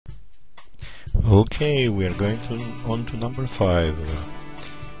Okay, we are going on to number 5.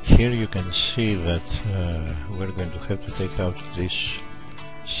 Here you can see that we're going to have to take out this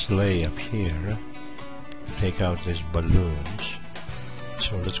sleigh up here, take out these balloons.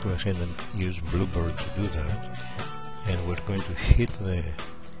 So let's go ahead and use Bluebird to do that. And we're going to hit the...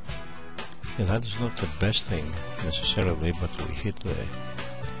 And that is not the best thing necessarily, but we hit the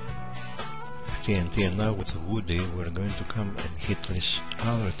TNT, and now with Woody we're going to come and hit this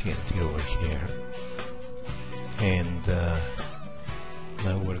other TNT over here, and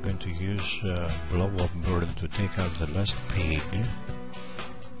now we're going to use Blow Up Bird to take out the last pig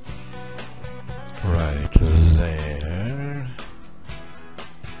right there,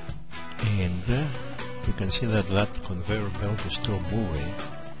 and you can see that that conveyor belt is still moving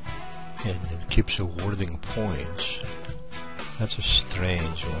and it keeps awarding points. That's a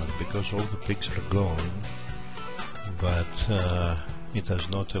strange one, because all the pigs are gone, but it does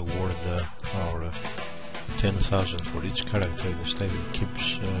not award our 10,000 for each character. Instead it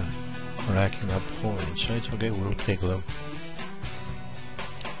keeps racking up points. So it's okay, we'll take them.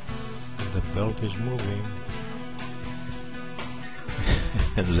 The belt is moving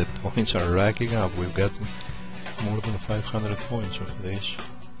and the points are racking up. We've got more than 500 points of this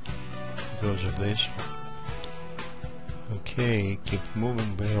because of this. Okay, keep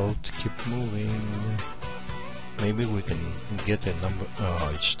moving, belt, keep moving. Maybe we can get a number.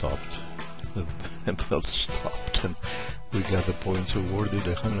 Oh, it stopped. The belt stopped and we got the points awarded,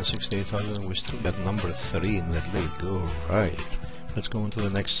 168,000. We still got number 3 in the league. Alright, let's go on to the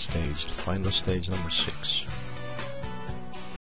next stage, the final stage, number 6.